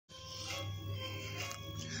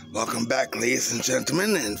Welcome back, ladies and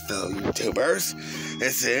gentlemen and fellow YouTubers.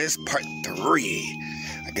 This is part 3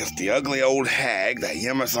 against the ugly old hag that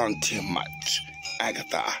yammers on too much,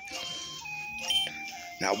 Agatha.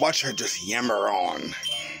 Now watch her just yammer on.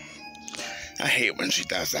 I hate when she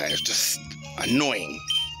does that. It's just annoying.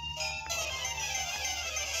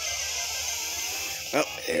 Well,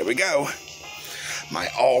 here we go. My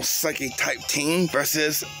all-psychic type team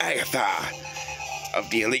versus Agatha of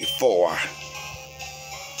the Elite Four.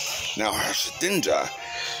 Now her Shedinja,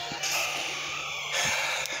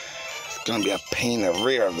 it's gonna be a pain in the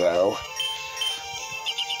rear though.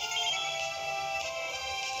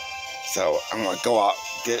 So I'm gonna go out,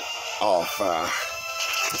 get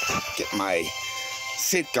my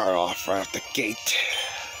safeguard off right off the gate.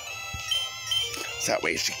 So that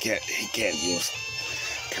way he can't use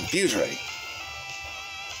Confuse Ray.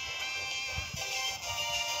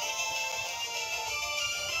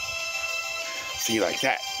 See, like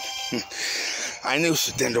that. I knew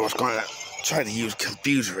Shedinja was going to try to use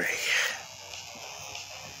Confuse Ray.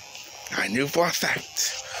 I knew for a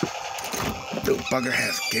fact. The bugger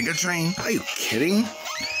has Giga Drain? Are you kidding?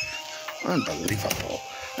 Unbelievable.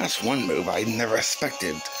 That's one move I never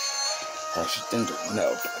expected. Or Shedinja,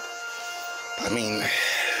 no. I mean,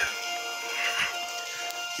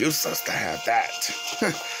 useless to have that.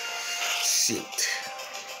 Shoot.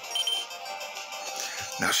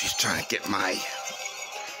 Now she's trying to get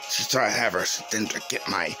she's trying to have her Shedinja get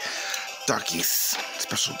my Darkie's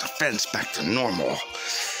special defense back to normal.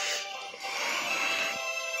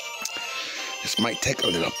 This might take a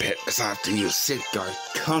little bit, because I have to use Safeguard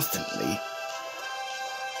constantly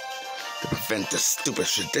to prevent this stupid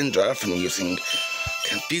Shedinja from using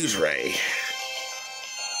Confuse Ray.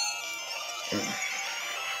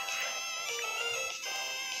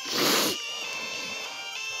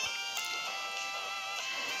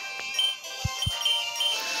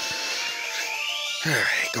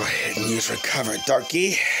 Alright, go ahead and use Recover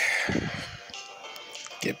Darkie.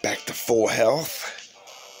 Get back to full health.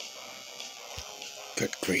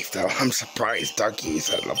 Good grief, though. I'm surprised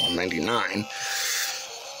Darkie's at level 99.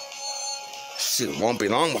 Shoot, won't be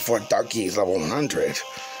long before Darkie's level 100.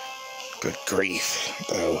 Good grief,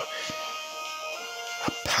 though.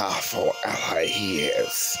 A powerful ally he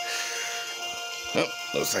is. Oh,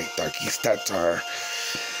 looks like Darkie's stats are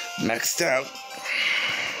maxed out.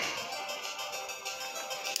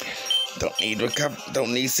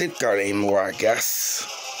 Don't need Safeguard anymore, I guess.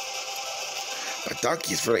 But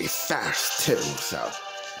Darkie's really fast too, so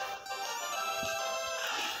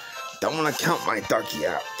don't want to count my Darkie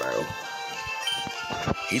out though.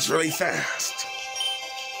 He's really fast.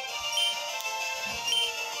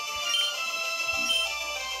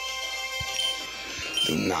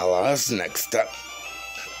 Lunala's next up.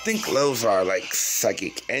 I think those are like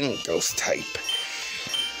psychic and ghost type.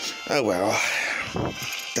 Oh well.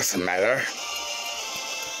 Doesn't matter,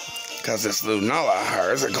 because this Lunala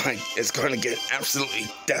hers is going to get absolutely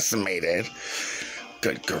decimated.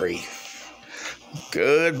 Good grief.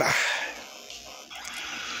 Goodbye.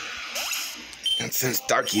 And since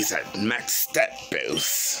Darkie's at max stat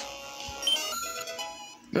boost,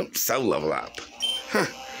 oops, Cell level up. Huh.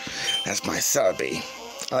 That's my Celebi.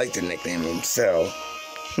 I like to nickname him Cell.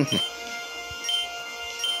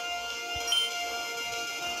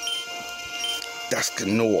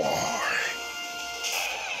 Dusknoir.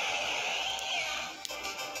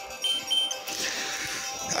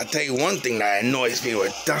 I'll tell you one thing that annoys me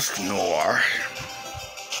with Dusknoir.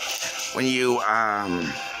 When you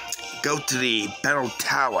go to the Battle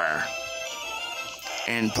Tower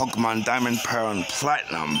in Pokemon Diamond, Pearl, and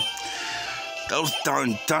Platinum, those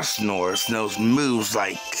darn Dusknoirs knows moves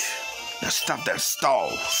like the stuff that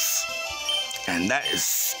stalls. And that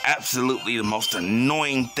is absolutely the most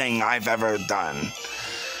annoying thing I've ever done.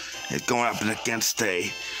 Is going up against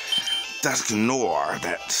a Dusknoir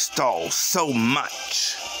that stalls so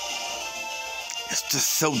much. It's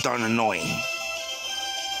just so darn annoying.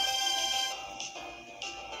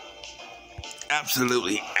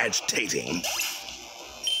 Absolutely agitating.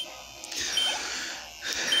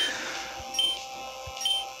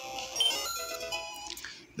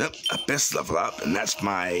 Nope, Abyss level up, and that's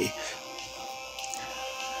my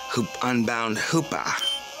Unbound Hoopa.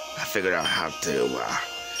 I figured out how to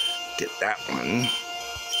get that one.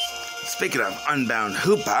 Speaking of Unbound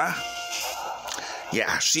Hoopa,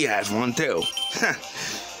 yeah, she has one too.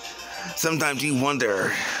 Sometimes you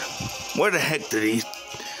wonder, where the heck do these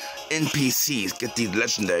NPCs get these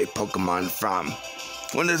legendary Pokemon from?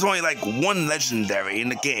 When there's only like one legendary in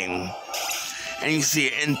the game, and you see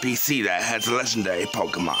an NPC that has a legendary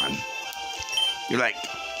Pokemon. You're like,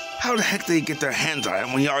 how the heck did they get their hands on it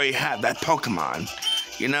when you already have that Pokemon?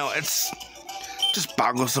 You know, it's just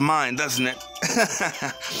boggles the mind, doesn't it?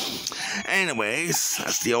 Anyways,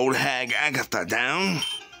 that's the old hag Agatha down.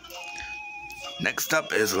 Next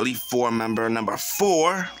up is Elite Four member number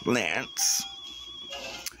 4, Lance.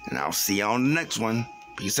 And I'll see you on the next one.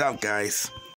 Peace out, guys.